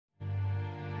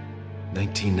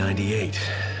1998.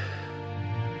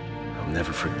 I'll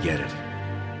never forget it.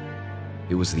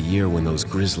 It was the year when those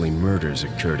grisly murders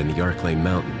occurred in the Arklay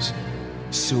Mountains.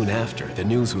 Soon after, the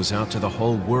news was out to the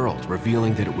whole world,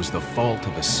 revealing that it was the fault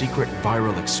of a secret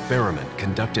viral experiment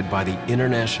conducted by the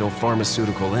international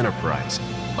pharmaceutical enterprise,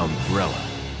 Umbrella.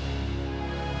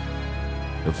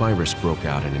 The virus broke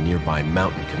out in a nearby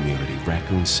mountain community,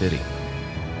 Raccoon City,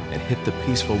 and hit the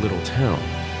peaceful little town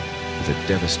with a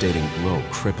devastating blow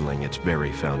crippling its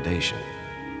very foundation.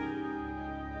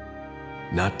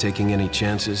 Not taking any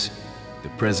chances, the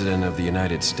President of the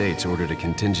United States ordered a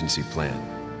contingency plan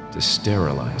to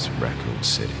sterilize Raccoon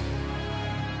City.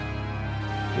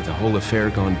 With the whole affair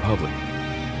gone public,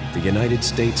 the United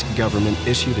States government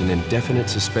issued an indefinite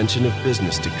suspension of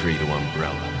business decree to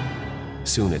Umbrella.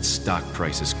 Soon its stock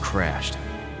prices crashed,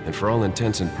 and for all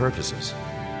intents and purposes,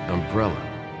 Umbrella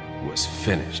was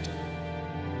finished.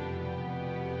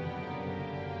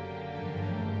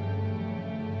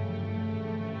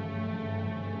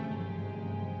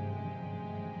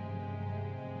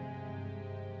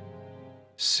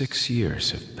 Six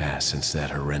years have passed since that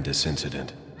horrendous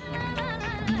incident.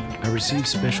 I received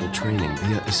special training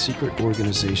via a secret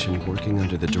organization working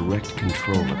under the direct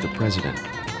control of the president.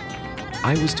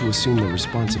 I was to assume the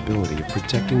responsibility of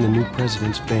protecting the new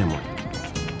president's family.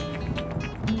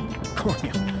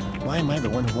 Cornel, why am I the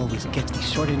one who always gets the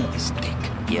short end of the stick?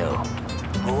 You,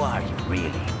 who are you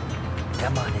really?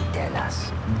 Come on and tell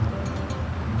us.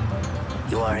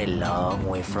 You are a long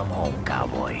way from home,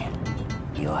 cowboy.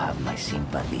 You have my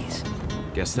sympathies.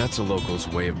 Guess that's a local's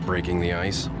way of breaking the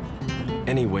ice.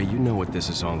 Anyway, you know what this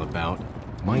is all about.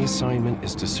 My assignment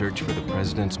is to search for the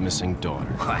president's missing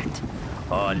daughter. What?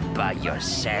 All by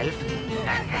yourself?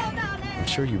 I'm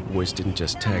sure you boys didn't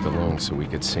just tag along so we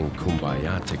could sing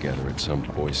Kumbaya together at some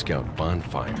Boy Scout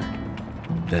bonfire.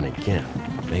 Then again,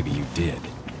 maybe you did.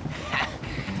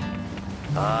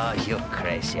 Oh, you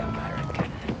crazy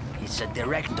American. It's a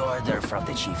direct order from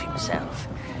the chief himself.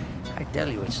 I tell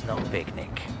you, it's no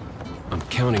picnic. I'm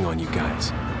counting on you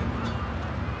guys.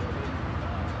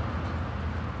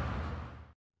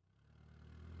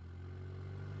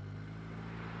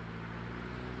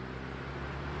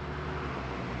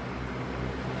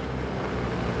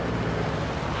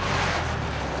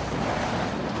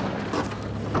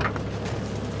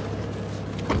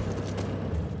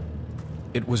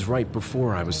 It was right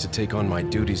before I was to take on my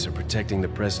duties of protecting the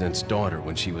president's daughter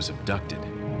when she was abducted.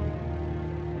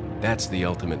 That's the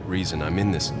ultimate reason I'm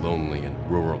in this lonely and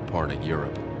rural part of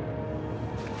Europe.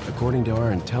 According to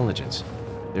our intelligence,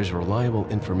 there's reliable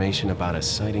information about a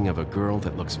sighting of a girl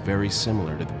that looks very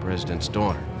similar to the president's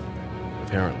daughter.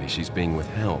 Apparently, she's being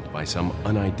withheld by some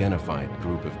unidentified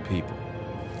group of people.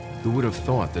 Who would have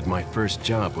thought that my first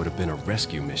job would have been a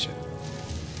rescue mission?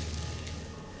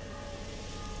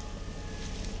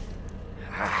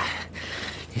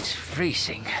 It's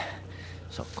freezing.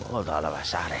 So cold all of a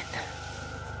sudden.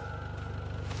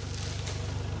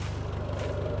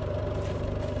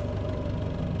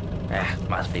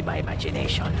 Must be my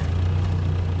imagination.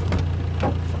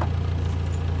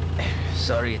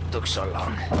 Sorry it took so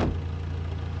long.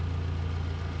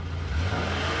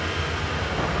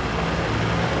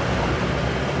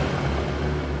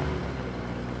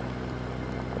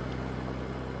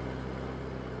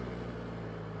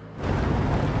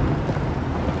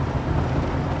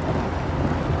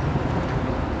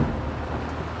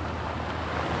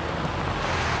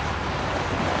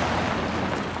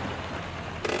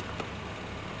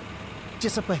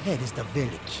 Just up ahead is the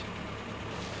village.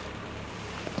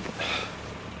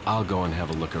 I'll go and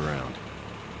have a look around.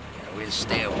 We'll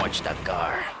stay and watch that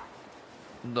car.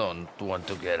 Don't want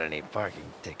to get any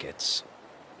parking tickets.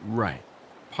 Right.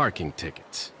 Parking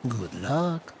tickets. Good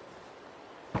luck.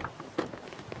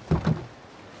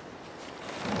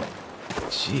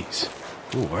 Jeez.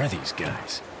 Who are these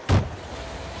guys?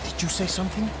 Did you say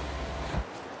something?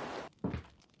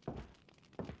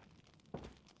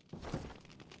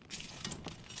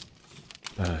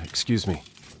 Excuse me.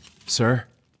 Sir?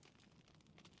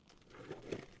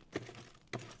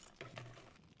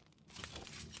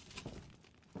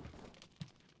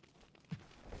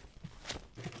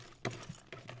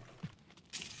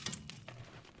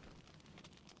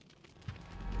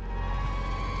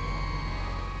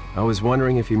 I was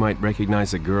wondering if you might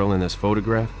recognize the girl in this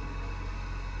photograph?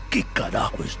 ¿Qué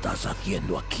carajo estás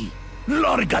haciendo aquí?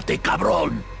 ¡Lárgate,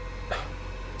 cabrón!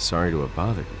 Sorry to have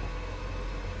bothered you.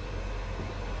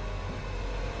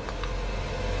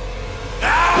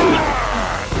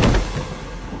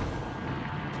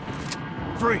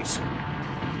 Freeze!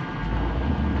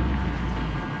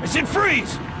 I said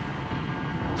freeze!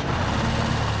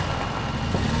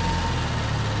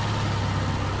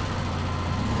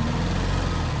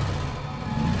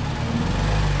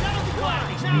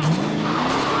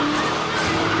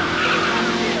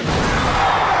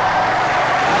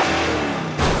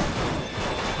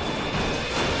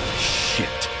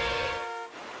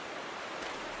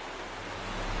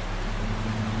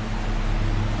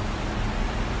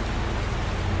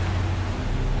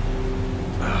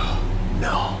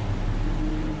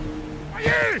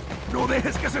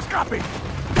 escape!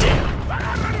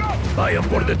 Damn! Vayan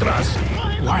por detrás.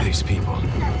 Why are these people?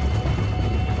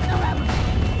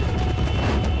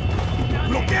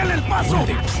 ¡Bloqueale el paso! What are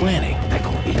they planning?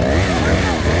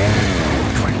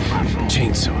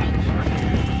 Chainsaw.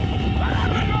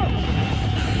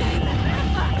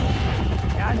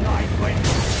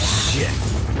 Shit.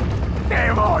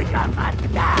 ¡Te voy a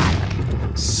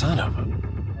matar! Son of a...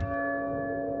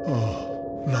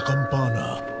 Oh, la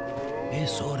campana.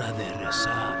 Es hora de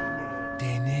rezar.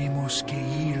 Tenemos que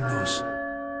irnos.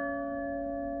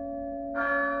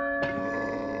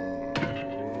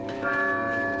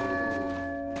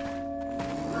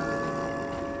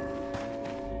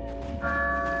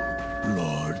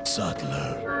 Lord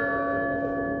Sattler.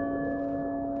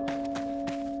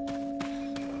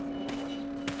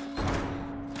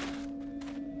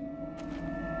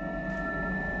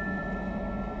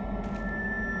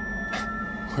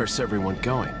 Where's everyone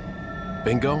going?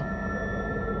 Bingo?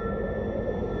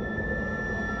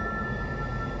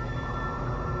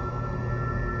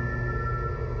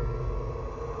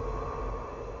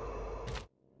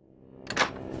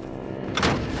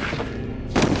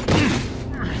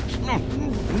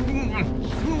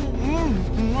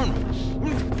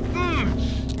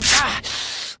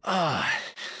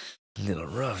 Little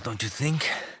rough, don't you think?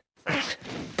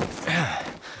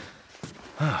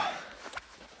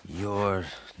 You're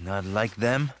not like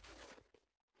them?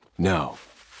 No.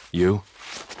 You?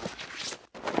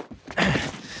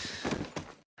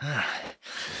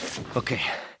 Okay,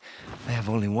 I have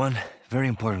only one very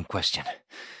important question.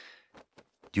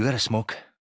 You got a smoke?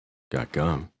 Got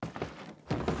gum.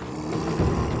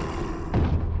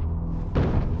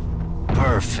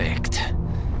 Perfect.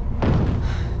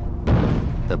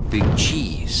 The big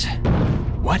cheese.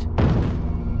 What?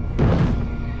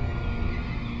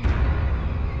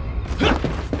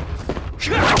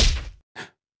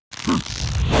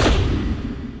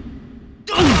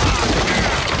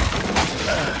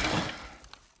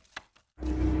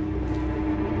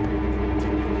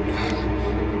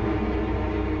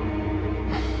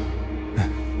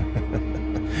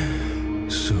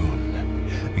 Soon,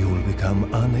 you will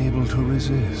become unable to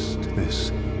resist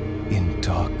this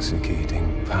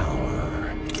intoxicating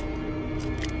power.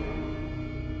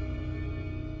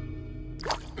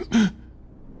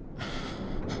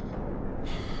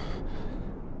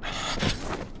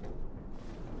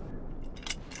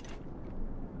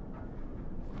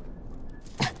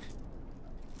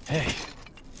 Hey.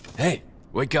 Hey,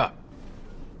 wake up.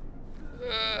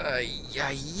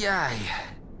 Ay.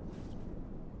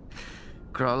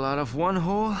 Crawl out of one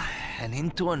hole and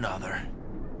into another.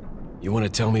 You want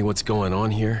to tell me what's going on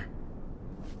here?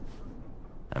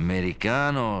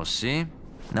 Americano, see?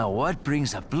 Now what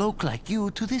brings a bloke like you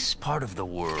to this part of the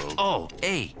world? Oh,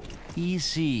 hey,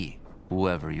 easy,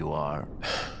 whoever you are.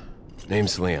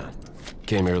 Name's Leon.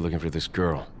 Came here looking for this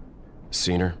girl.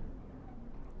 Seen her?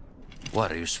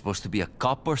 What, are you supposed to be a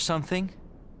cop or something?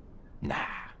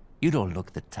 Nah, you don't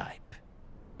look the type.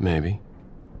 Maybe.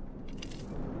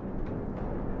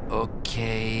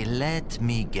 Okay, let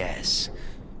me guess.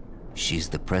 She's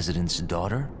the president's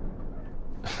daughter?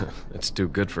 That's too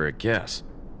good for a guess.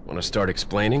 Want to start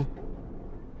explaining?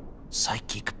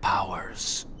 Psychic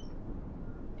powers.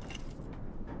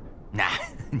 Nah,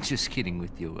 just kidding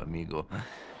with you, amigo.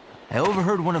 I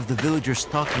overheard one of the villagers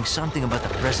talking something about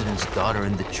the president's daughter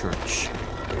in the church.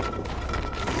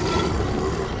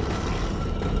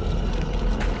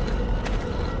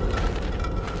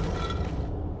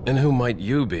 And who might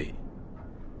you be?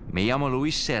 Me llamo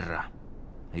Luis Serra.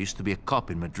 I used to be a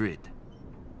cop in Madrid.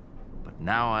 But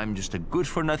now I'm just a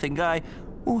good-for-nothing guy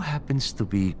who happens to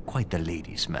be quite the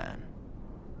ladies' man.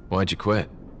 Why'd you quit?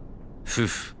 Phew,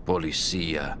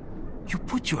 policia. You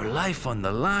put your life on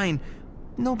the line.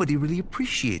 Nobody really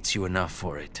appreciates you enough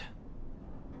for it.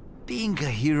 Being a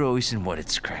hero isn't what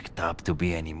it's cracked up to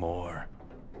be anymore.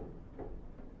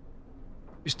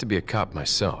 Used to be a cop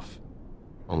myself.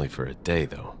 Only for a day,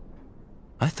 though.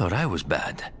 I thought I was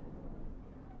bad.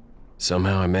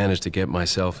 Somehow I managed to get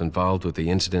myself involved with the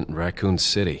incident in Raccoon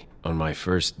City on my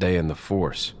first day in the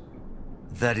force.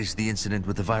 That is the incident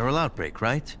with the viral outbreak,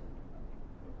 right?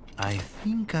 I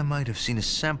think I might have seen a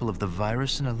sample of the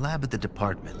virus in a lab at the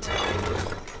department.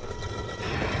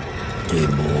 Te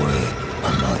voy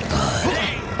a matar.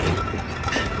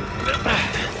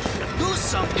 Do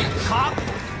something, cop!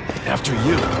 After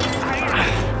you.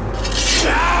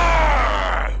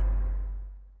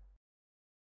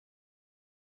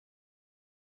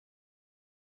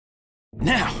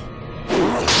 Now!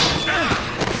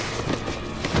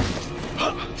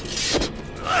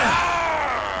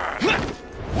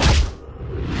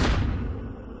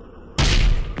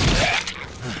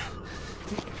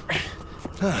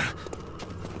 Got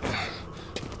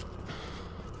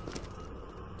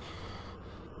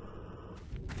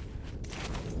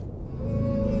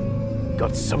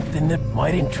something that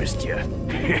might interest you.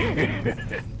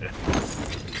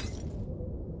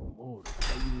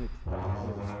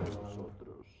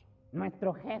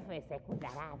 Nuestro jefe se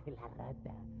cuidará de la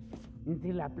rata.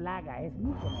 Si la plaga es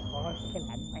mucho mejor que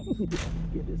la nuestra.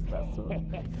 Tienes razón.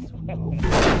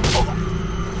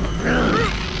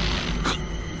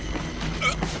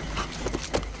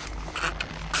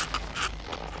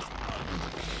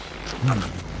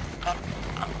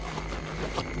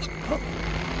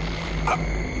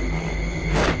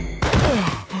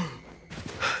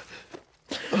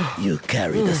 You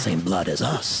carry the same blood as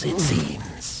us, it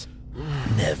seems.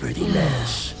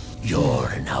 Nevertheless, you're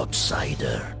an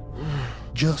outsider.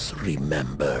 Just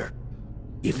remember,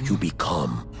 if you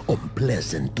become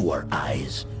unpleasant to our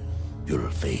eyes,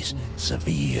 you'll face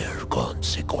severe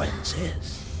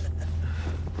consequences.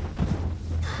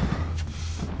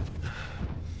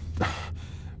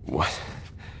 What?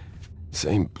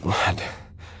 Same blood.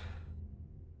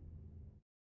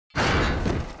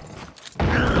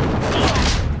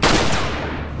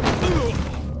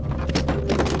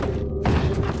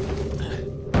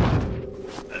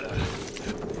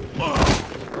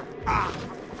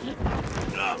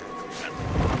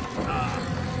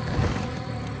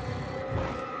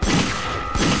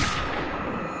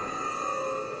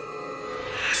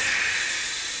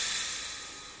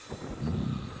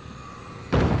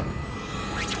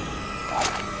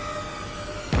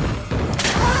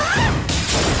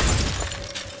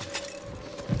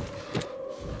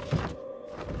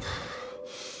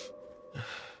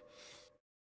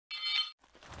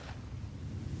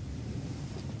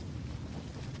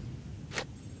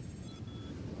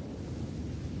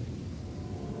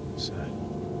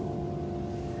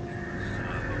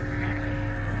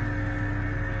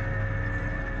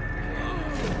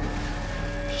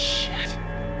 Shit.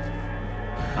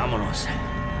 Vámonos.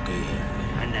 Okay.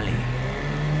 Ándale.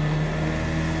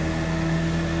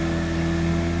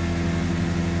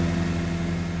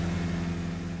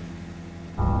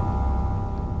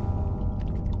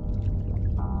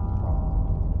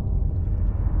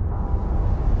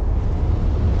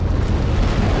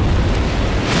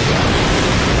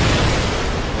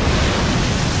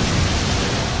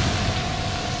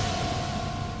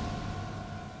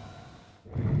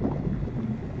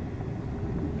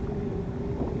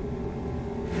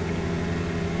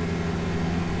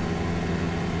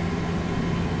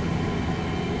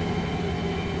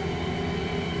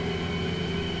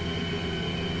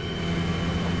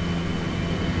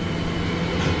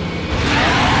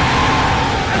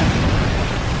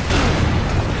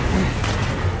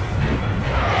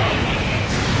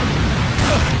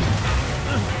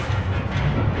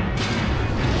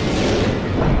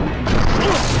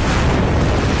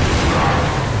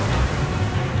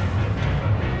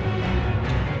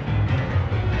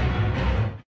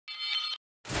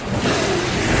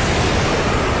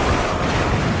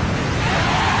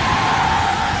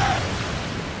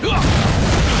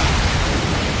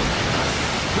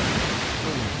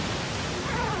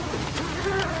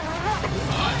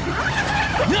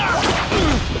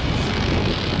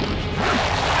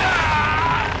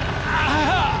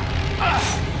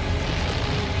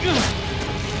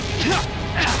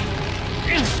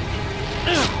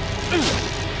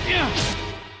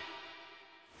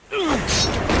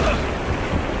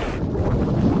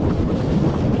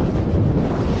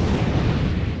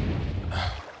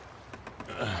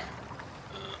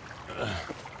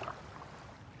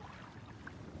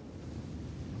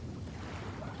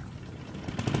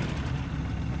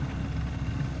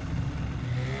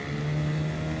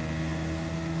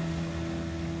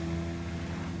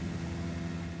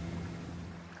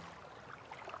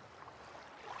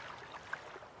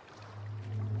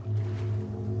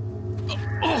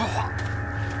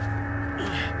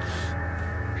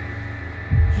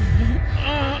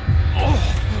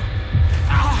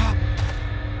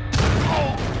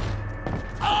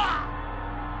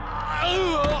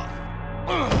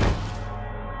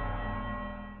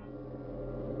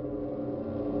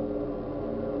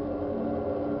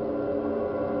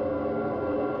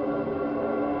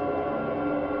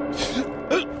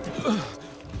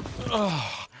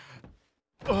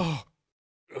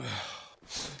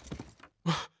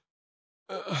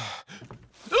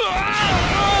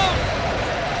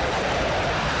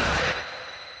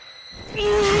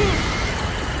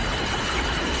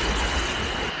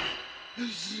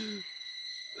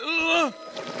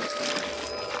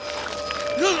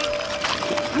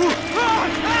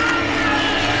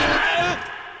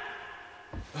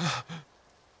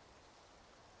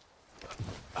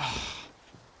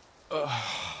 ¡Rápido!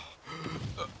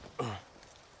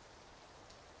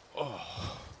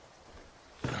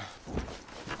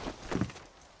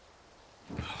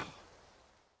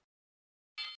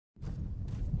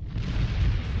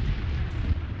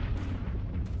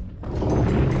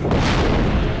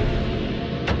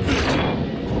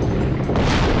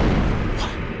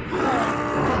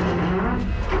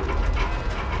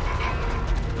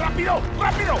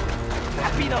 ¡Rápido!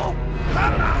 ¡Rápido!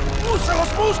 ¡Carla! ¡Usa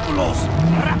los músculos!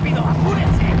 ¡Rápido!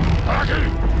 ¡Apúrense! ¡Por aquí!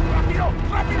 ¡Rápido!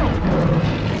 ¡Rápido!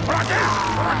 ¡Por aquí!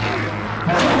 ¡Por aquí!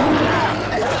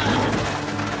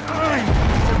 ¡Ay!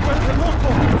 ¡Se vuelve loco!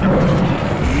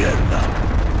 ¡Mierda!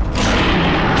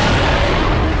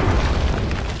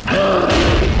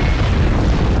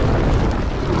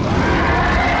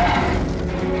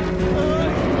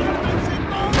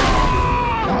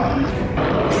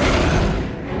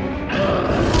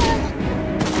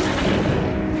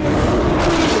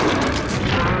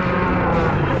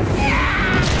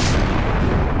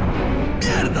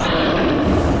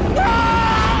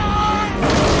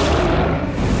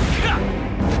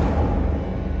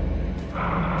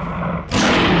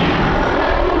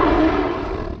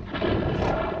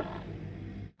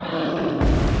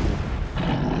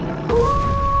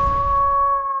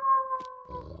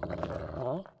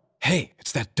 Hey,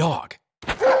 it's that dog.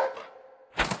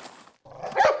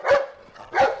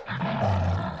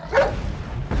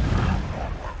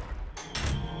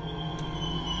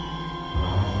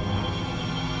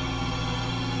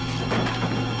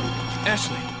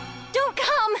 Ashley! Don't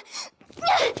come!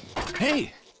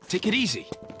 Hey, take it easy.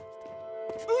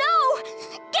 No!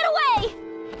 Get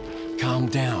away! Calm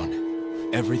down.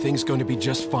 Everything's going to be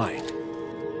just fine.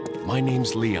 My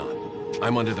name's Leon.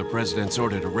 I'm under the President's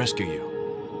order to rescue you.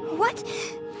 What?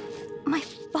 My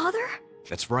father?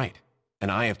 That's right.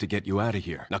 And I have to get you out of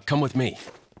here. Now come with me.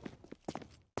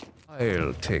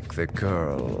 I'll take the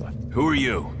girl. Who are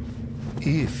you?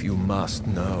 If you must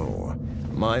know,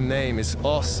 my name is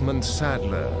Osmond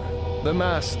Sadler, the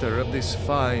master of this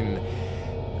fine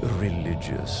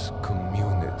religious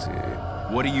community.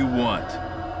 What do you want?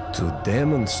 To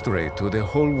demonstrate to the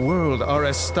whole world our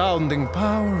astounding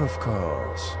power, of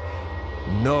course.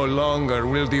 No longer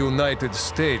will the United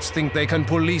States think they can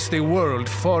police the world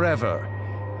forever.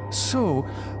 So,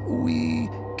 we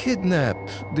kidnapped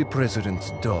the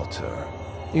president's daughter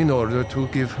in order to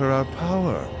give her our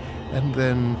power and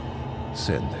then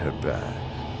send her back.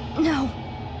 No.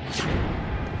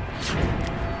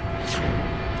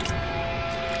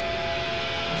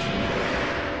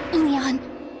 Leon,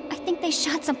 I think they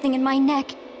shot something in my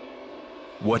neck.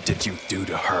 What did you do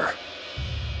to her?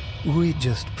 We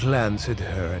just planted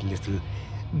her a little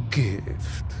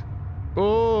gift.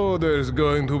 Oh, there's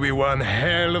going to be one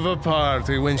hell of a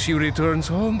party when she returns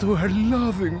home to her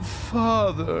loving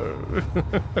father.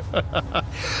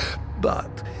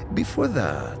 But before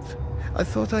that, I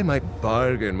thought I might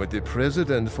bargain with the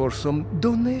president for some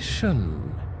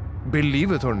donation.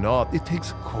 Believe it or not, it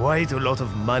takes quite a lot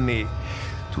of money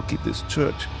to keep this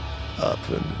church up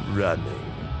and running.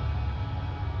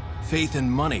 Faith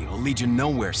and money will lead you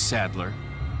nowhere, Sadler.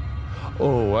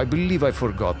 Oh, I believe I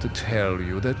forgot to tell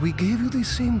you that we gave you the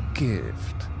same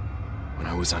gift. When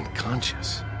I was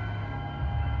unconscious.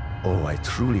 Oh, I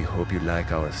truly hope you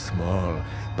like our small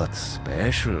but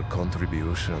special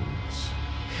contributions.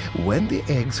 When the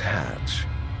eggs hatch,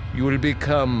 you will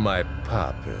become my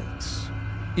puppets.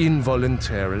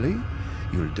 Involuntarily,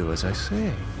 you'll do as I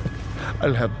say.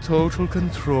 I'll have total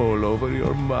control over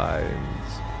your minds.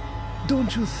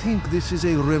 Don't you think this is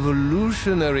a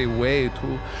revolutionary way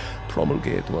to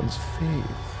promulgate one's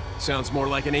faith? Sounds more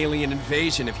like an alien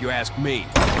invasion if you ask me.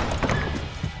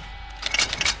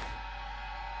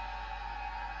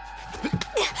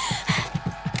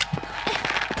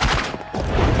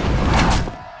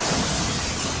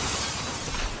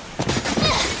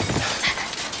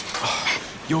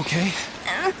 You okay?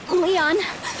 Leon,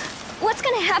 what's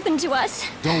gonna happen to us?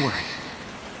 Don't worry.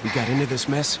 We got into this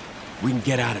mess, we can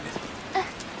get out of it.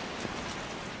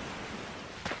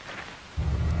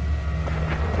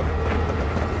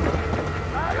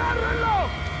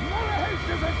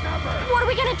 What are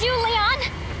we gonna do, Leon?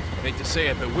 Hate to say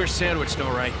it, but we're sandwiched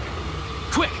all right.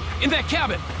 Quick, in that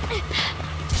cabin!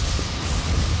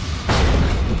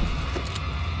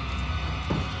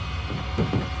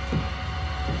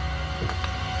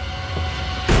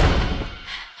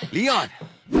 Leon!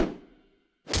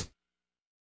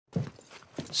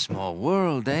 Small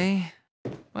world, eh?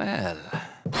 Well,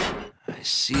 I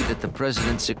see that the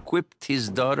president's equipped his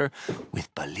daughter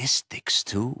with ballistics,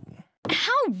 too.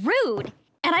 How rude!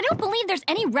 And I don't believe there's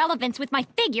any relevance with my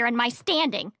figure and my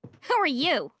standing. Who are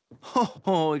you?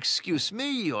 Oh, excuse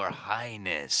me, Your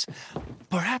Highness.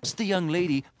 Perhaps the young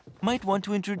lady might want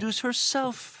to introduce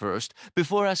herself first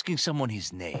before asking someone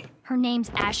his name. Her name's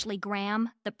Ashley Graham,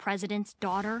 the president's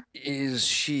daughter. Is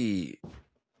she...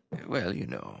 well, you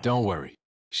know... Don't worry.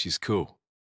 She's cool.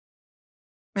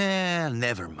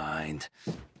 Never mind.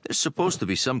 There's supposed to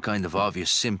be some kind of obvious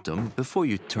symptom before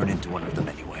you turn into one of them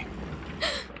anyway.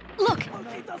 Look!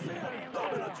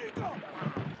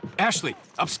 Ashley,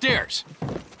 upstairs!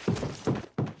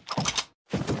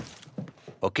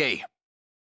 Okay,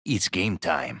 it's game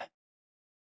time.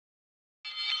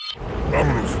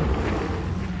 Vámonos.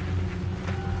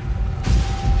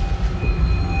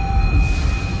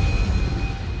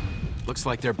 Looks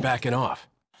like they're backing off.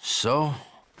 So,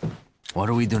 what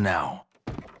do we do now?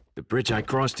 The bridge I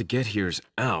crossed to get here's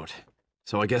out,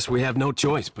 so I guess we have no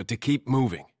choice but to keep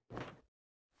moving.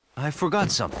 I forgot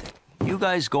something. You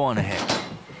guys go on ahead.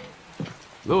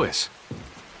 Louis.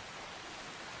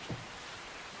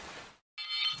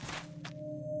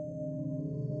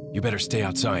 You better stay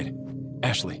outside.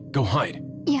 Ashley, go hide.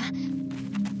 Yeah.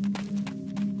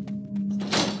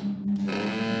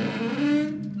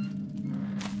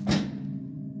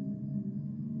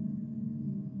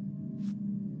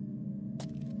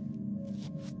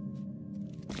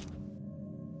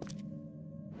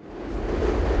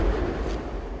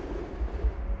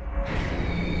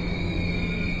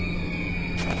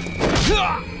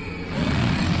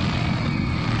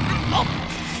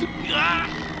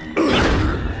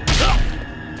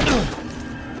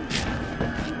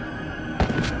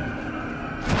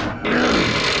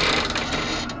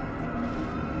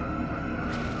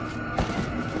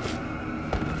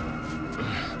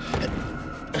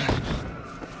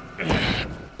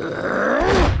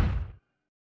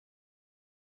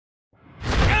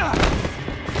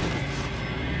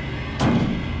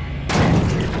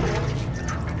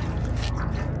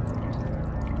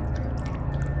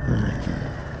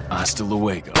 Hasta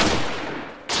luego.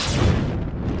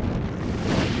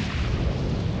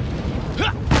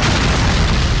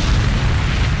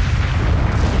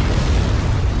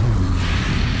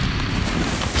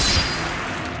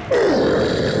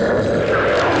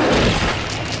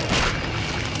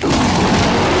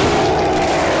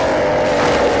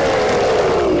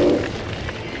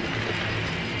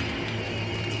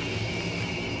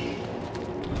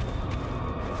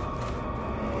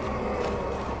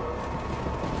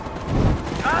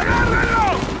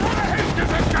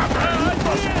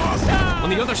 On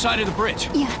the other side of the bridge.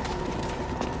 Yeah.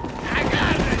 I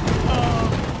got it.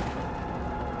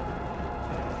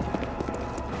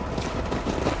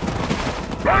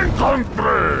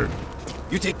 Encontré.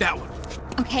 You take that one.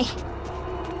 Okay.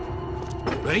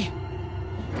 Ready?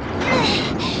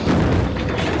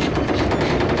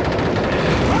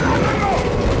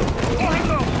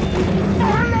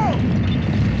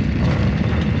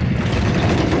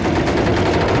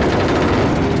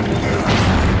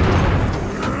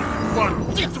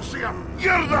 ¡Maldito sea!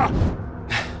 ¡Mierda!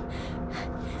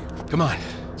 Come on.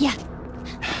 Yeah.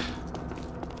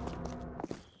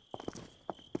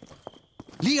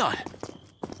 Leon!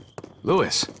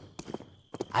 Louis.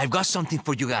 I've got something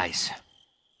for you guys.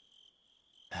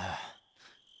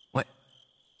 What?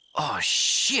 Oh,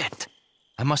 shit!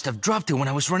 I must have dropped it when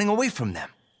I was running away from them.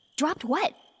 Dropped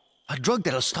what? A drug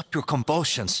that'll stop your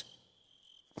convulsions.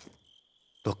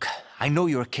 Look, I know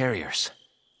you're carriers.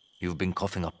 You've been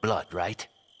coughing up blood, right?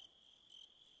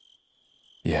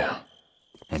 Yeah.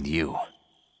 And you?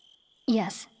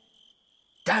 Yes.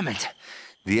 Damn it!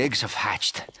 The eggs have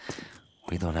hatched.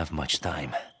 We don't have much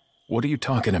time. What are you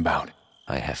talking about?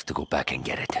 I have to go back and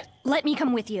get it. Let me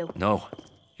come with you. No,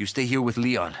 you stay here with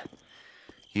Leon.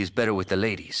 He is better with the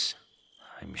ladies,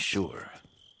 I'm sure.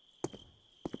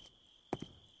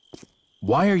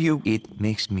 Why are you... It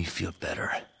makes me feel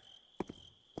better.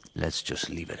 Let's just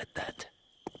leave it at that.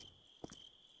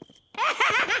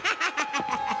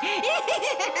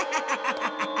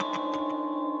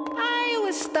 I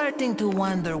was starting to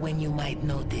wonder when you might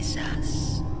notice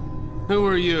us. Who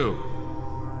are you?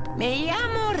 Me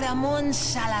llamo Ramon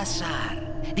Salazar,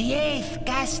 the 8th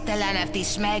Castellan of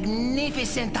this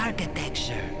magnificent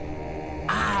architecture.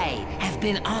 I have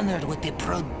been honored with the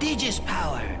prodigious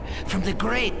power from the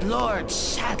great Lord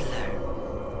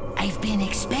Sadler. I've been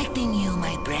expecting you,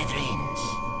 my brethrens.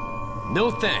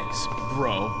 No thanks,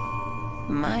 bro.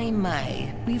 My,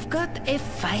 we've got a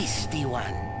feisty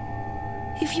one.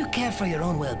 If you care for your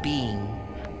own well-being,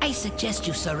 I suggest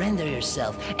you surrender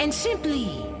yourself and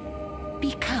simply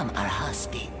become our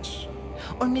hostage.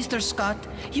 Or Mr. Scott,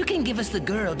 you can give us the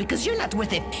girl because you're not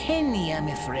worth a penny, I'm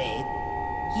afraid.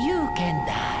 You can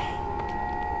die.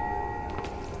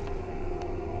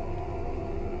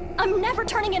 I'm never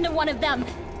turning into one of them.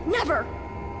 Never.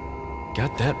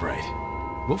 Got that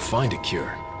right. We'll find a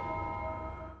cure.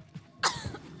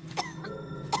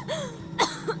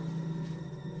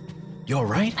 You all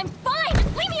right? I'm fine!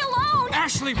 Leave me alone!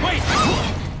 Ashley, wait!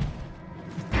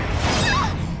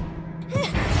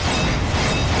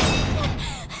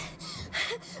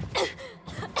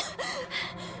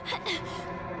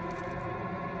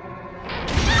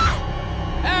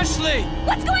 Ashley!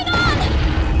 What's going on?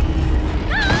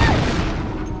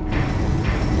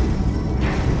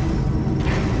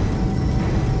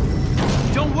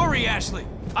 Don't worry, Ashley.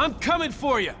 I'm coming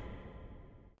for you.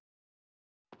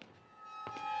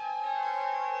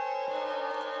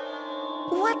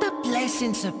 What a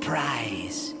pleasant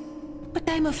surprise. But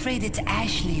I'm afraid it's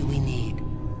Ashley we need.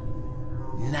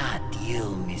 Not you,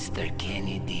 Mr.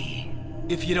 Kennedy.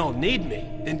 If you don't need me,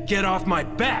 then get off my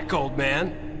back, old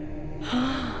man.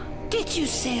 Did you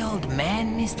say old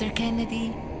man, Mr.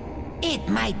 Kennedy? It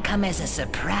might come as a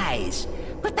surprise,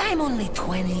 but I'm only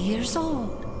 20 years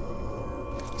old.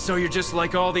 So you're just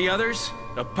like all the others?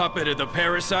 A puppet of the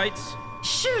parasites?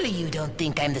 Surely you don't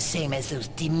think I'm the same as those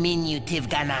diminutive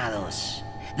ganados.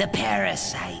 The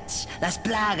parasites, las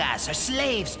plagas, are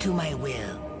slaves to my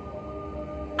will.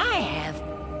 I have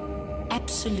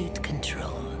absolute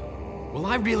control. Well,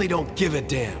 I really don't give a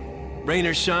damn. Rain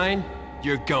or shine,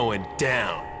 you're going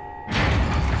down.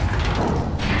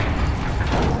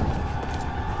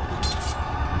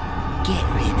 Get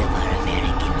rid of our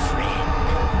American friend.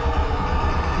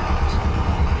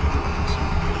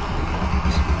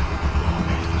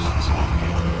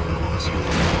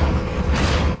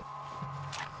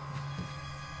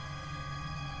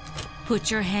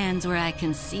 Put your hands where I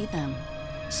can see them.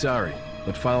 Sorry,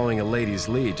 but following a lady's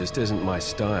lead just isn't my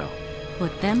style.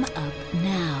 Put them up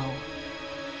now.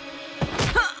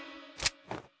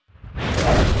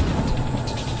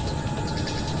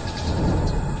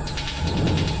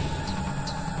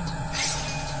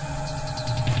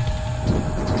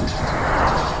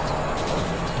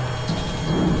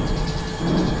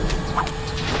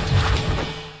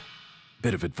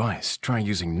 Bit of advice, try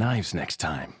using knives next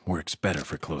time. Works better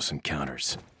for close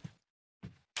encounters.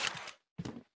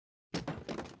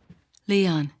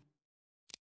 Leon.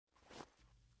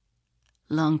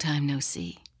 Long time no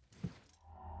see.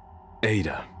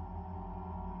 Ada.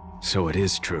 So it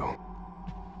is true.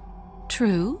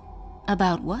 True?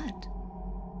 About what?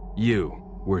 You,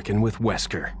 working with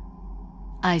Wesker.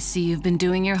 I see you've been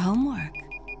doing your homework.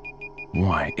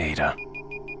 Why, Ada?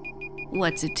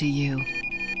 What's it to you?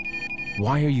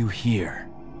 Why are you here?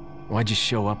 Why'd you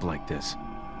show up like this?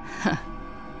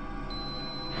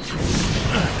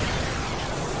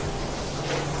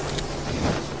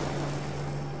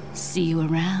 See you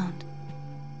around.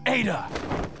 Ada!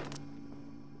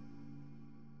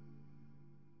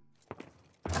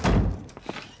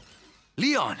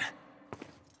 Leon!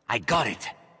 I got it.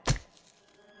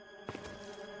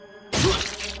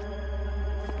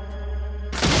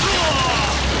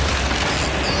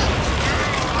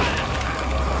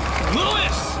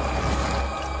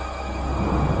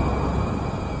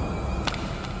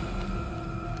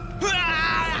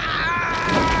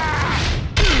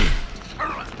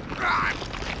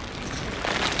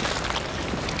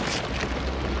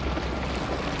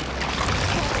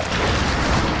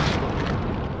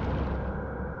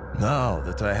 Now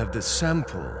that I have the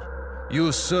sample,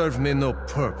 you serve me no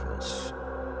purpose.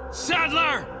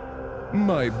 Sadler!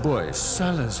 My boy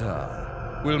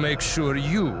Salazar will make sure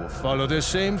you follow the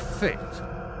same fate.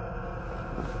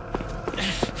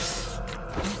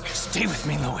 Stay with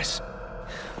me, Louis.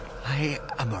 I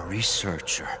am a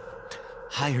researcher,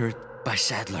 hired by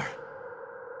Sadler.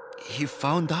 He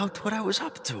found out what I was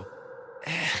up to.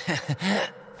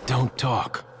 Don't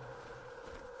talk.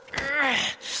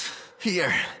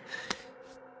 Here.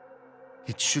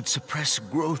 It should suppress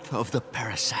growth of the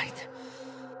parasite.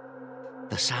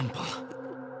 The sample.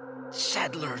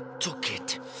 Sadler took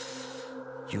it.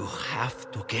 You have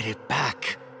to get it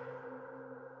back.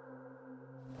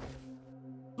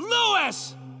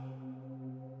 Louis!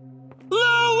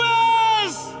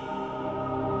 Louis!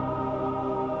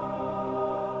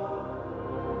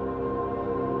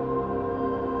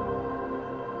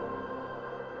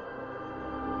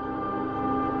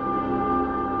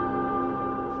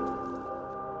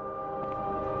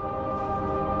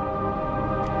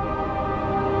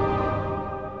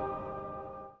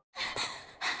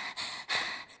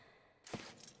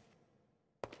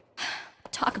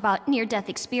 Talk about near-death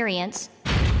experience.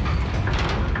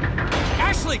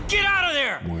 Ashley, get out of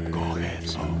there!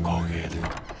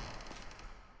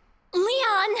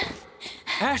 Leon!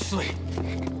 Ashley!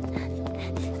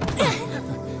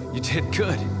 You did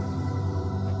good.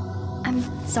 I'm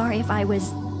sorry if I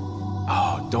was...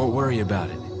 Oh, don't worry about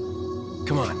it.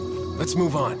 Come on, let's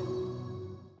move on.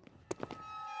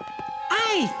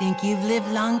 I think you've lived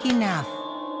long enough.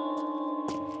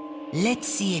 Let's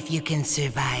see if you can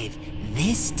survive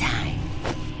this time.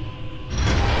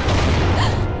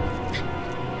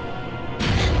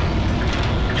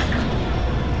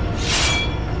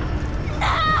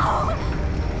 No!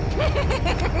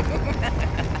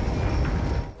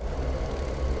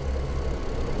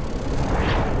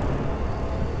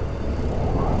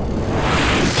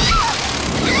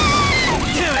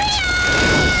 Damn it!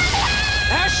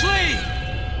 Ashley!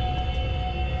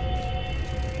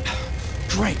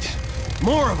 Great.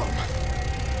 More of them.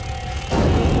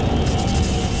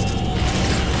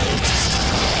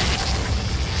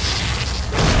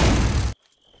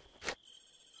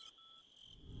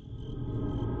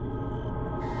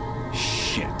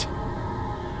 Shit.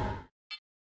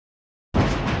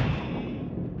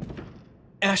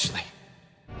 Ashley.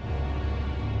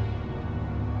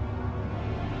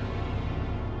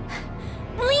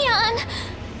 Leon!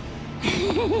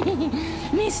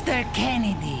 Mr.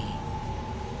 Kennedy,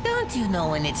 don't you know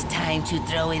when it's time to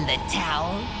throw in the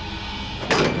towel?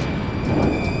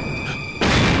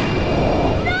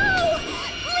 No!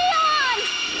 Leon!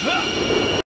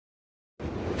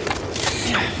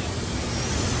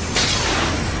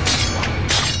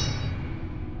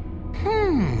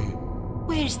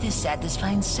 Where's the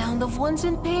satisfying sound of one's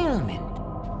impalement?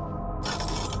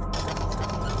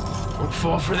 Don't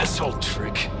fall for this old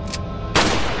trick.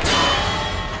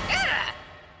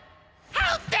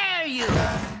 How dare you!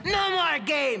 No more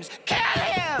games! Kill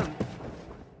him!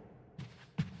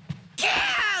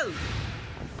 Kill!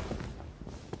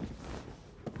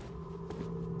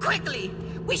 Quickly!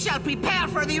 We shall prepare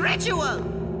for the ritual!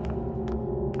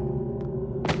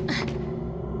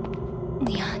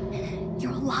 Leon,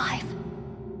 you're alive.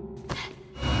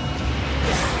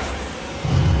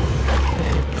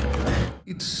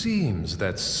 It seems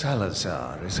that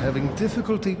Salazar is having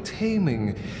difficulty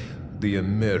taming the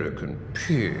American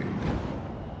pig.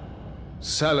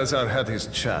 Salazar had his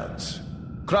chance.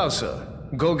 Krauser,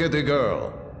 go get the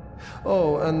girl.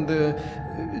 Oh, and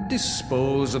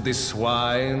dispose of the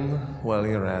swine while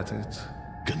you're at it.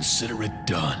 Consider it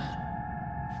done.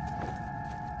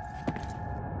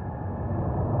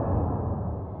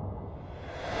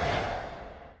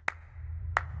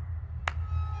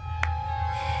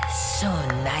 So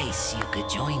nice you could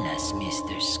join us,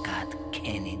 Mr. Scott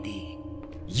Kennedy.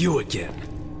 You again.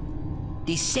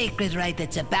 The sacred rite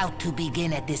that's about to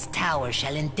begin at this tower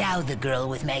shall endow the girl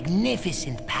with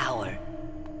magnificent power.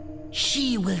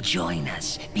 She will join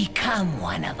us, become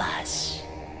one of us.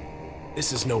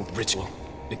 This is no ritual.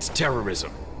 It's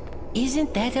terrorism.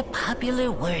 Isn't that a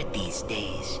popular word these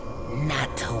days?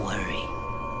 Not to worry.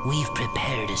 We've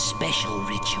prepared a special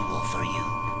ritual for you.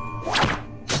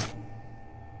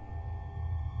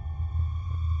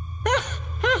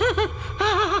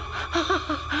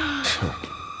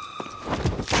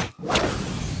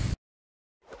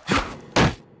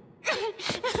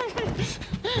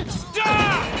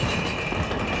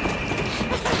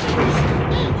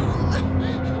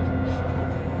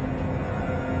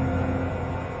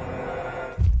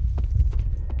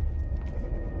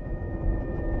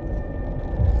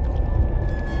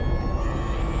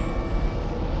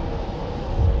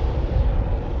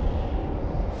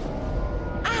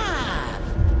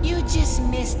 Just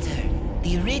missed her.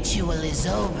 The ritual is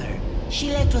over.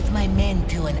 She left with my men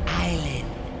to an island.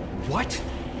 What?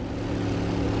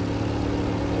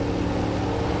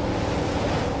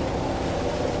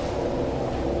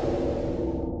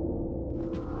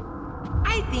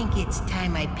 I think it's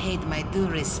time I paid my due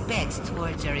respects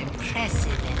towards your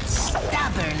impressive and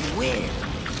stubborn will.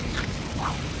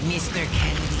 Mr.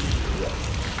 Kennedy,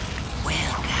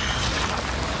 welcome.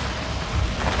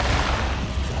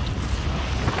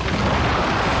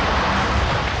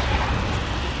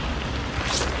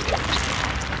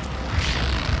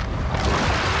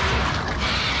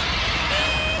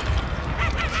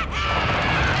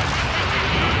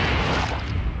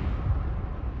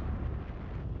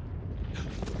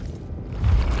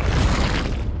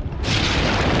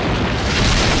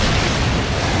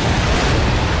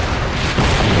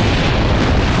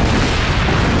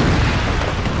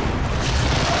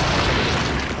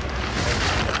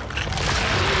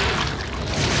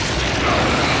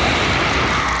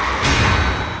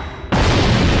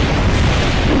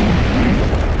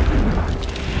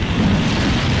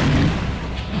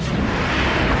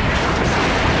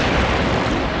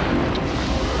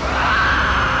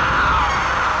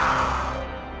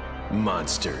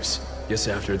 Monsters. Guess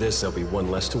after this, there'll be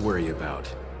one less to worry about.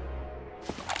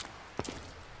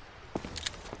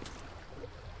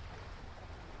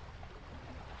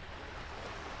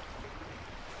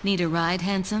 Need a ride,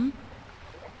 handsome?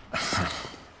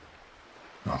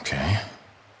 Okay.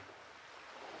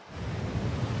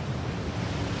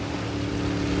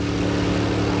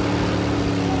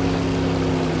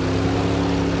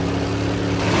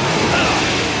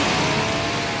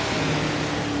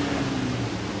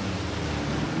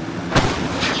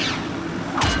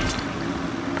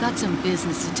 Got some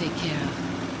business to take care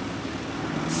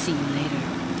of. See you later.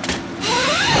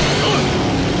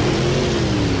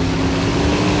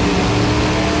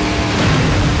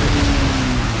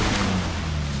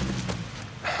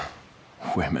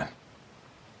 Women.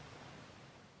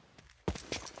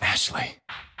 Ashley.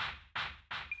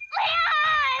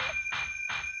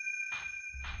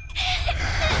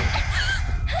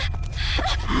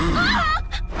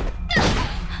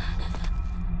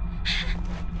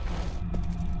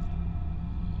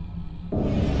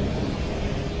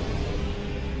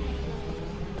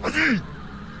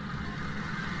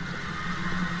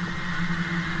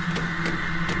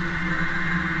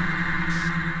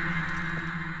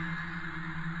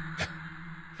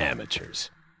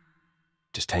 Amateurs.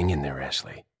 Just hang in there,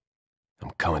 Ashley. I'm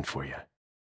coming for you.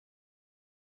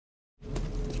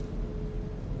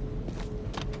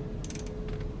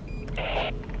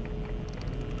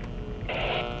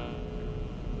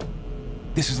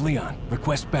 This is Leon.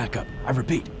 Request backup. I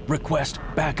repeat, request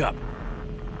backup.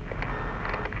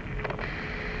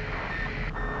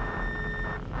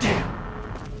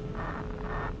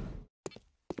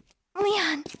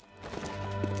 Leon.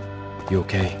 You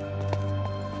okay?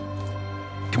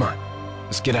 Come on,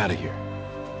 let's get out of here.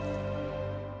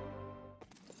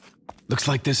 Looks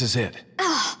like this is it.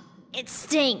 Ugh, it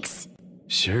stinks.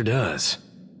 Sure does.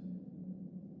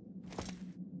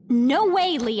 No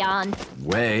way, Leon.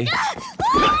 Way?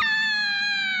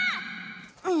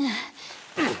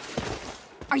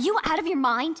 Are you out of your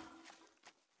mind?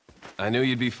 I knew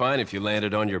you'd be fine if you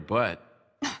landed on your butt.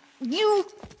 You...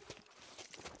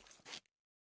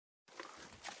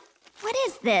 What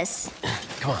is this?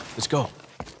 Come on, let's go.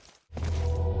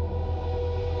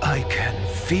 I can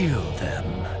feel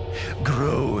them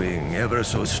growing ever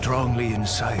so strongly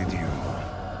inside you.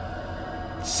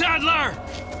 Sadler!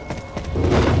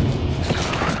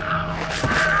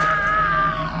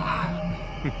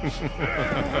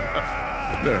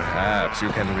 Perhaps you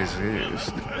can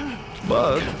resist,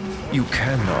 but you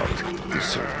cannot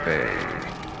disobey.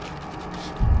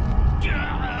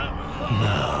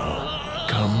 Now,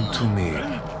 come to me,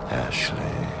 Ashley.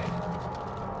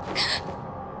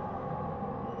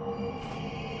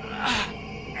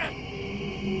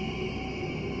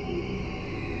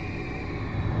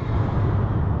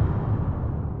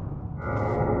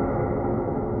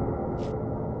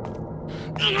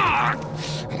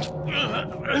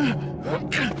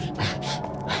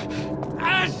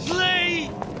 Ashley!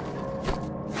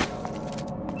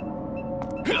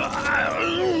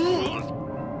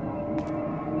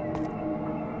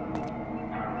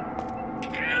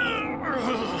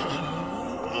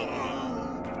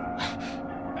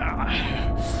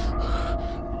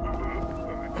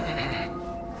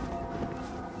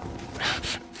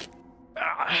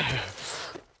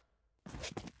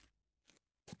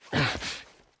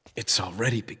 It's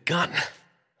already begun.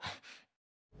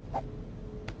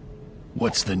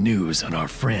 What's the news on our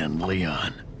friend,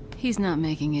 Leon? He's not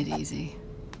making it easy.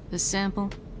 The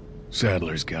sample?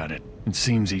 Sadler's got it. It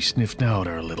seems he sniffed out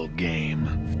our little game.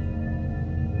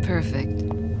 Perfect.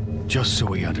 Just so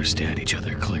we understand each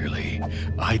other clearly,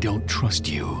 I don't trust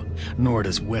you, nor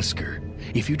does Wesker.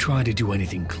 If you try to do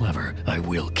anything clever, I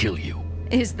will kill you.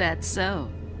 Is that so?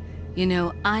 You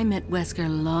know, I met Wesker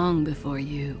long before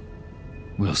you.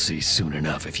 We'll see soon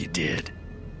enough if you did.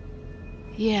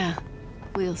 Yeah,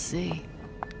 we'll see.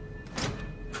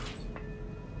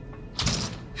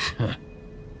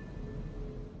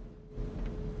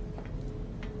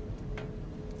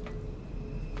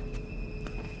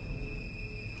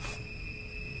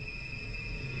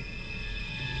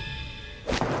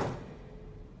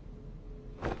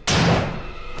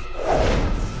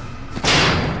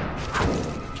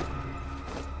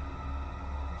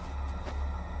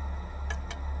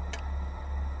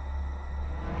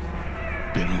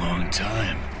 Been a long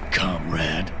time,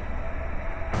 comrade.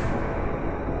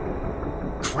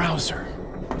 Krauser.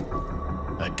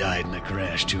 I died in a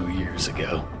crash 2 years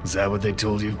ago. Is that what they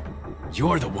told you?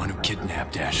 You're the one who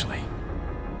kidnapped Ashley.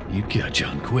 You got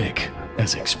on quick,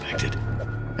 as expected.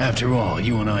 After all,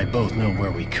 you and I both know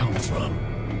where we come from.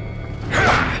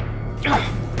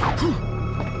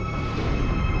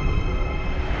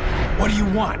 What do you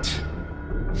want?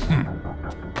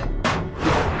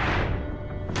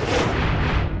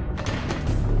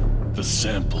 The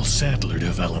sample Sadler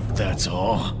developed, that's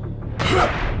all.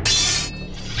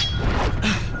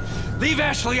 Leave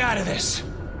Ashley out of this!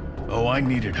 Oh, I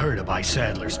needed her to buy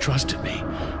Sadler's trust in me.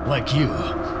 Like you,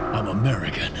 I'm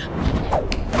American.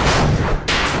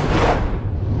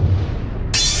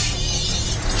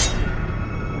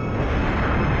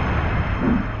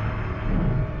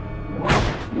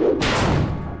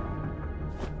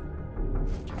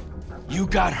 You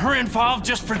got her involved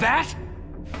just for that?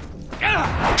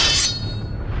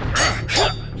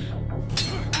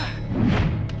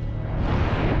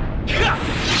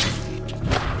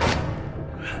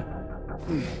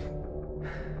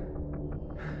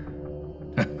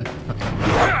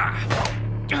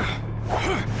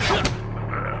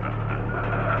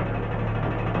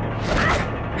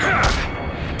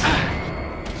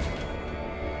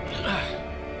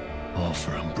 All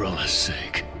for Umbrella's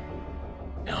sake.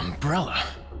 Umbrella?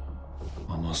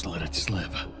 Almost let it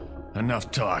slip.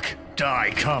 Enough talk.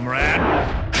 Die, comrade!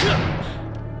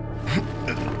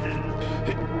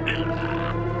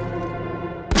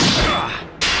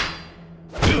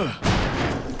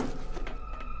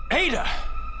 Ada!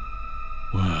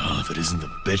 Well, if it isn't the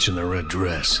bitch in the red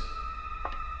dress.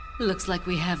 Looks like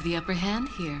we have the upper hand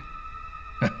here.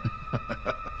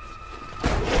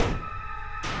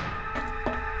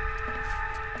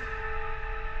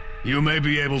 You may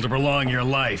be able to prolong your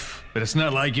life, but it's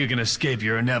not like you can escape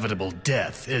your inevitable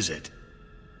death, is it?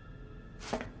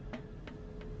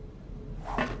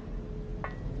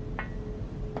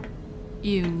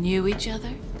 You knew each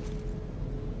other?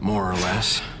 More or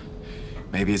less.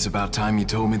 Maybe it's about time you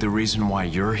told me the reason why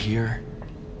you're here?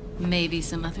 Maybe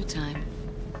some other time.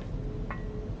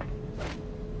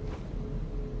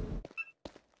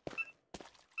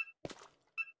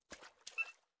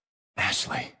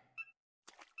 Ashley.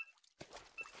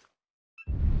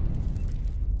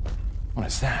 What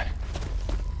is that?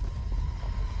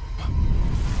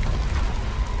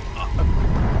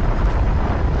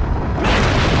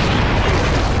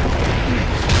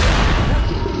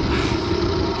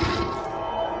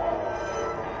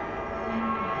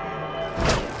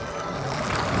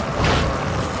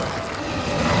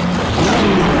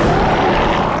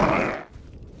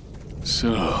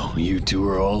 So, you two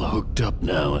are all hooked up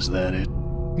now, is that it?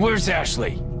 Where's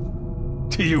Ashley?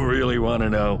 Do you really want to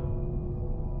know?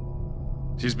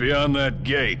 She's beyond that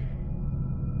gate.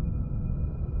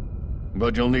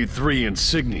 But you'll need 3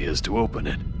 insignias to open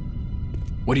it.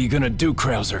 What are you gonna do,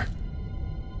 Krauser?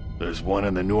 There's one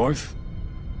in the north,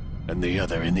 and the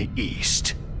other in the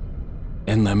east.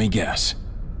 And let me guess.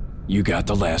 You got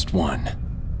the last one.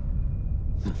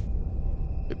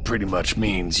 It pretty much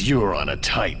means you're on a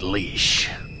tight leash.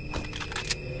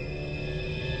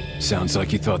 Sounds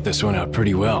like you thought this one out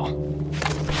pretty well.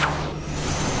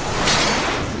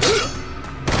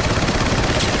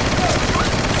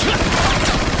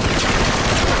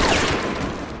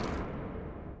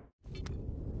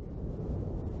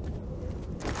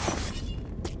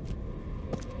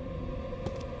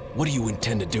 What do you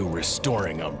intend to do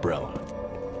restoring Umbrella?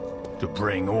 To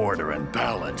bring order and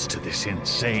balance to this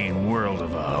insane world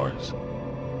of ours.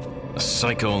 A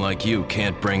psycho like you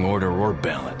can't bring order or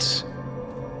balance.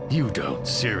 You don't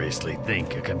seriously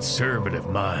think a conservative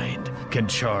mind can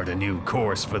chart a new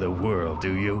course for the world,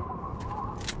 do you?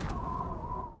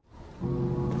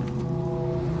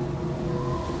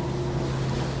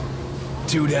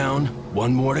 Two down,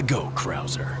 one more to go,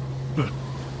 Krauser.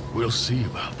 We'll see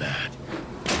about that.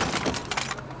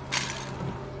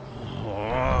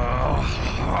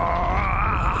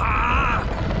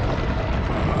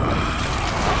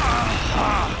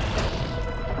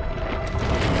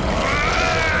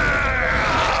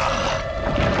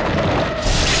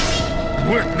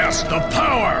 Witness the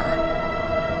power!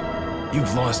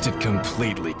 You've lost it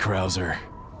completely, Krauser.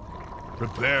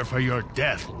 Prepare for your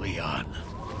death, Leon.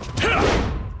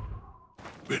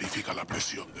 Verifica la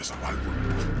presión de esa válvula.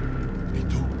 ¿Y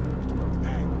tú?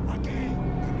 Aquí.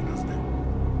 ¿Terminaste?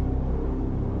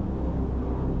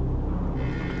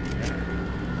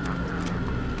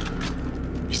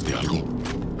 ¿Viste algo?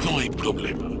 No hay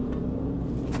problema.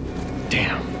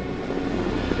 Damn.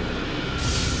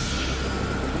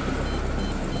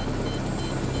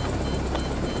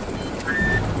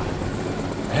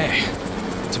 Hey,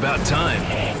 it's about time.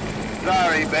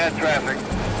 Sorry, bad traffic.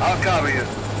 I'll cover you.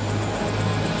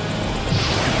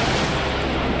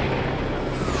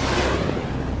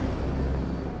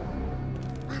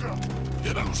 Mira,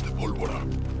 llénalos de pólvora.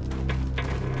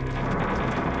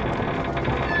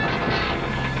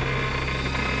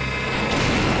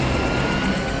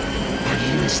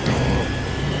 Ahí está.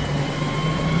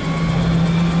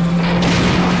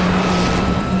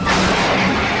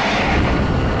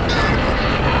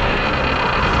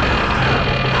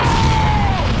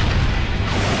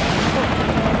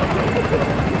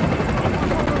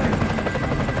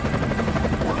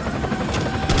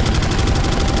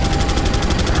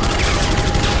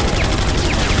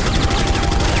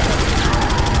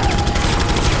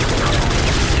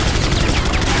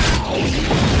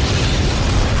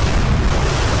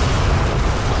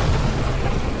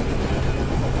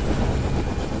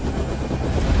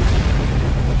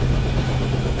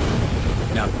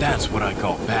 That's what I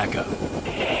call backup.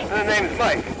 The name's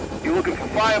Mike. You looking for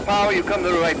firepower, you come to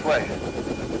the right place.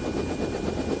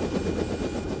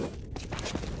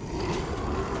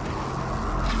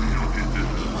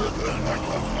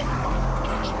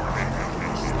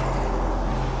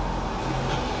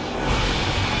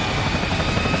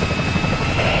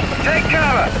 Take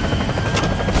cover!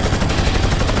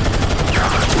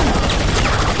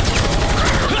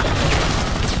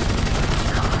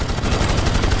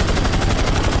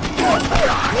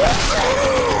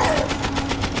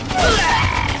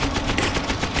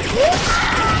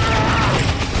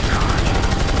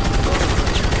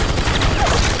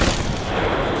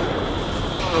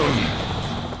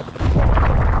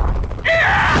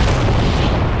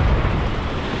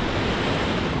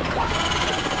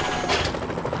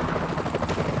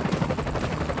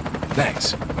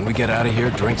 Thanks. When we get out of here,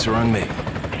 drinks are on me.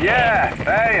 Yeah,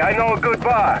 hey, I know a good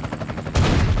bar.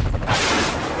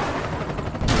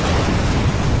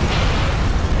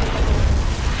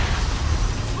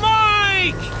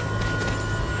 Mike!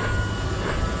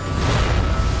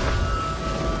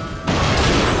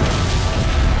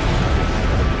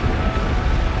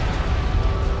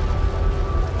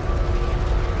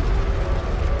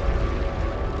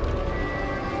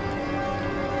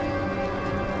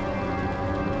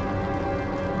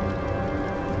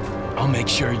 I'll make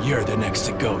sure you're the next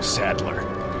to go, Sadler.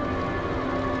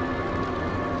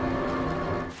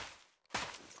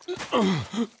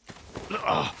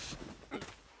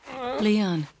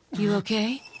 Leon, you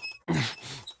okay?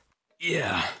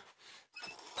 Yeah.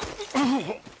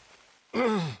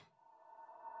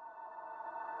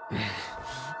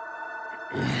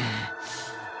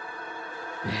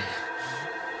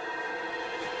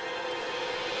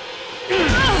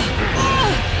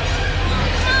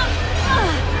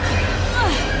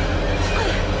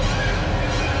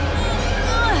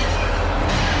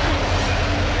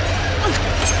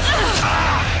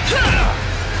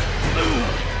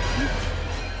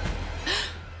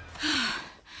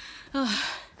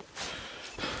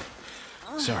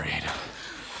 Sorry, Ada.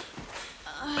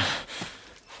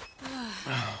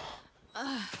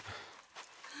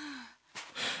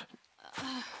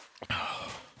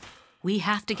 We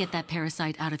have to get that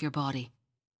parasite out of your body.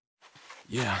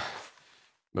 Yeah.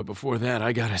 But before that,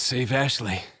 I gotta save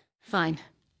Ashley. Fine.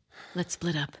 Let's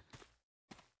split up.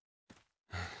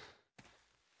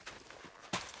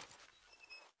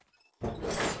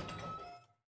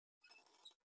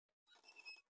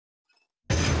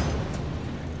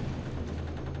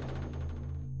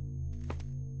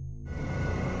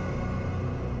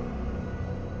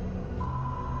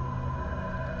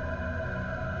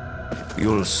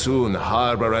 You'll soon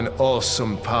harbor an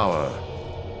awesome power.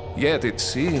 Yet it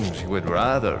seems you would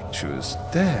rather choose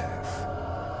death.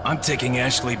 I'm taking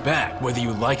Ashley back, whether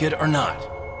you like it or not.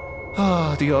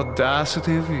 Ah, the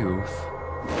audacity of youth.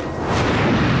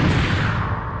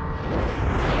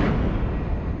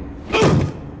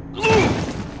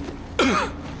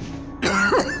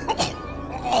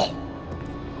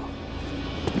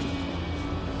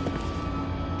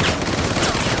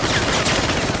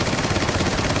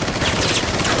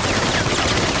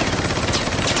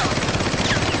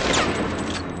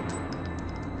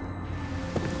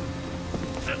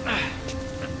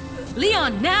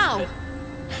 Leon, now!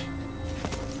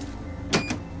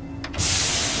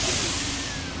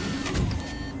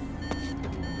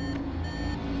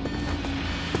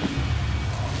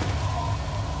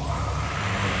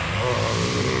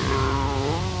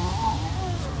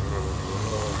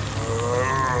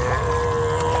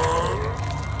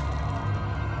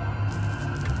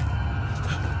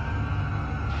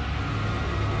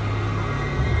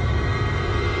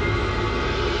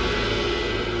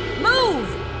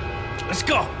 Let's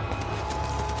go!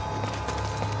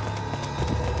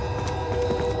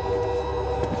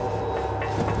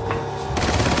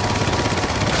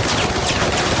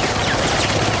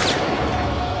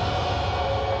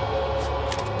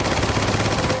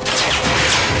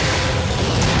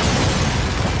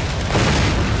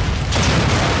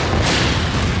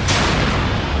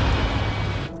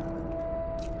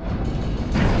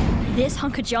 This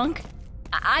hunk of junk?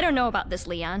 I don't know about this,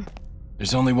 Leon.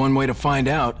 There's only one way to find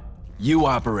out. You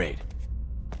operate.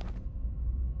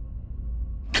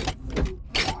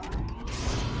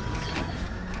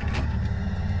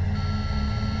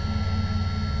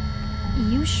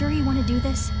 You sure you want to do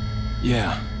this?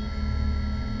 Yeah.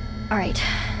 All right.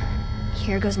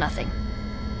 Here goes nothing.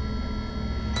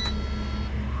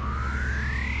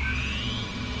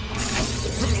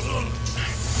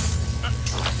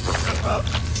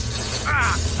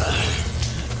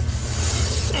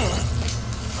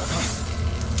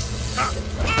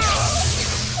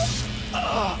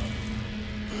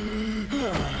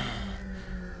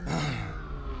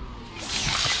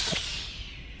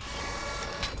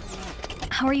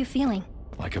 How are you feeling?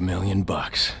 Like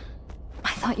 $1,000,000.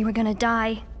 I thought you were gonna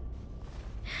die.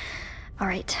 All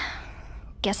right.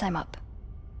 Guess I'm up.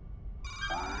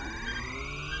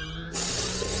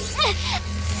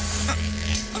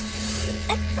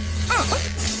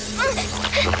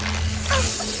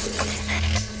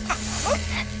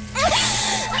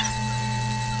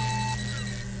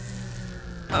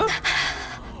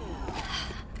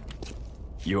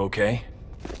 You okay?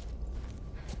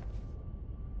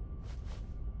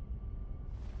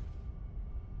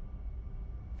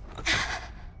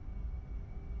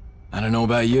 I don't know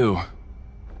about you,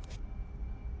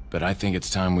 but I think it's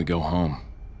time we go home.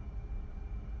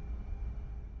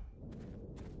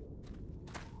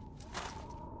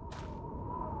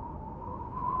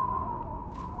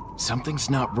 Something's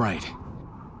not right.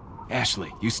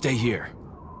 Ashley, you stay here.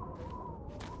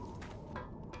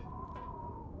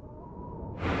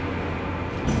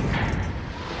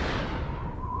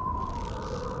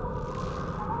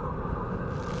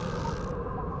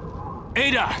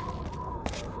 Ada!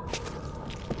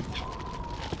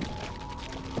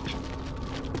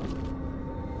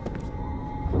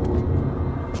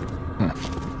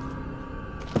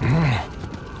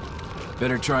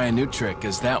 Better try a new trick,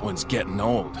 cause that one's getting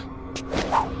old.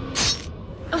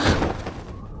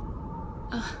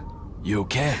 You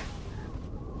okay?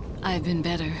 I've been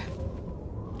better.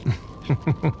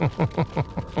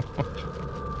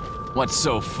 What's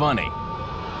so funny?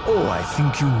 Oh, I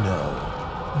think you know.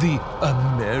 The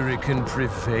American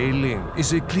prevailing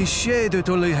is a cliché that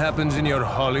only happens in your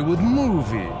Hollywood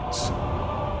movies.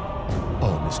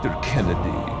 Oh, Mr.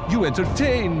 Kennedy, you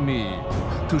entertain me.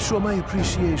 To show my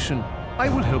appreciation, I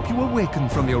will help you awaken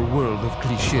from your world of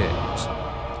clichés.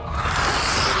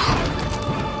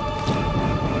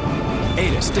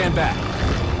 Ada, stand back.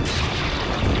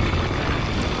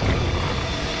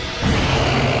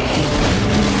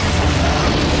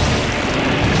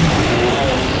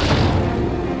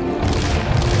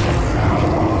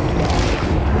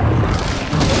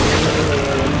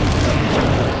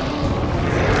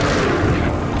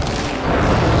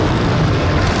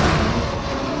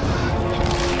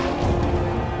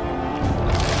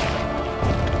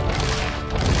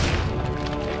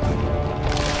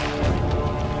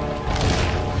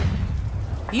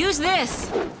 Use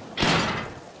this!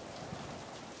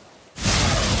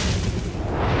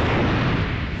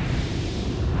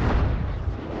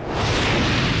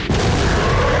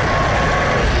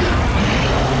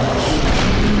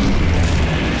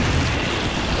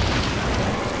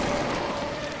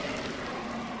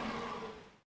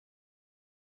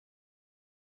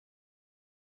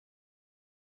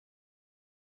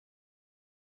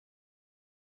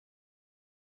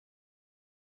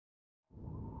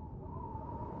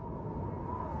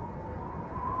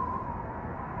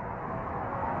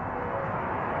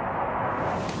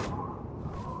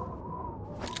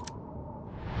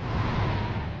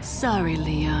 Sorry,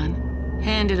 Leon.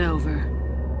 Hand it over.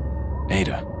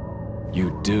 Ada,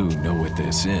 you do know what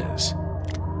this is.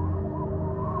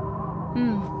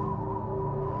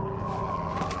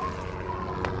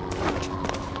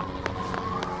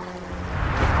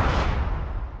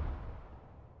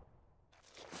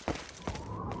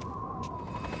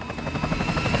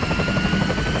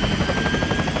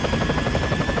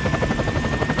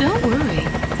 Don't worry.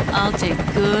 I'll take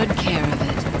good care of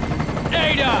it.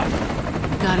 Ada!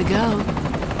 Gotta go.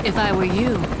 If I were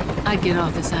you, I'd get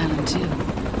off this island too.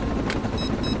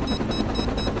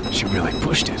 She really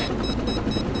pushed it.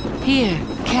 Here,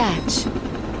 catch.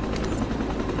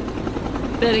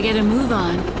 Better get a move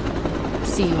on.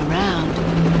 See you around.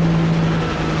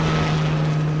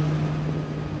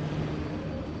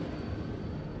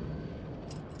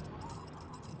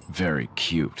 Very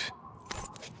cute.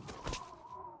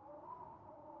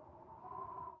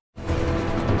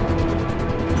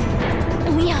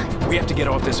 We have to get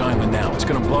off this island now. It's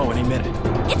gonna blow any minute.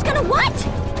 It's gonna what?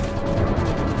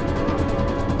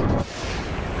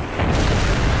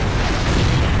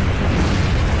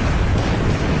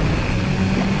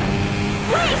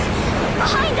 Please!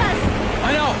 Behind us!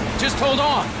 I know! Just hold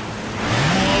on!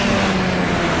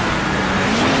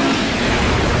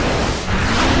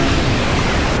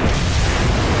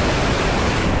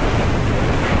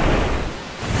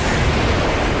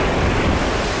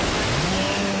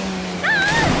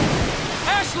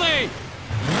 Ashley!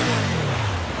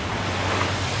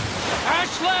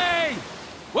 Ashley!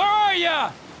 Where are you?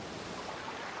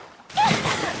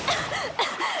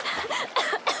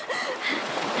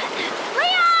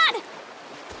 Leon!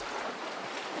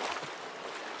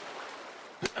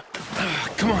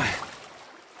 Come on.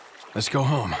 Let's go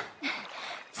home.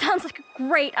 Sounds like a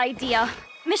great idea.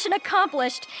 Mission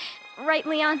accomplished. Right,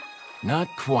 Leon?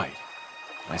 Not quite.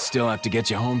 I still have to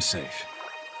get you home safe.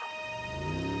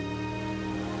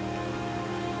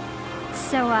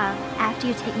 So, after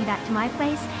you take me back to my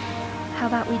place, how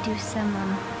about we do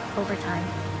some, overtime?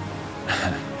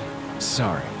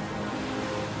 Sorry.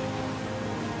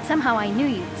 Somehow I knew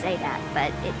you'd say that,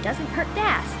 but it doesn't hurt to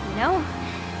ask, you know?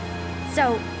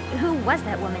 So, who was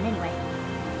that woman anyway?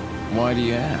 Why do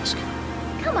you ask?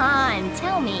 Come on,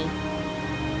 tell me.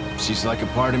 She's like a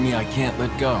part of me I can't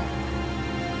let go.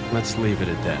 Let's leave it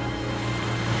at that.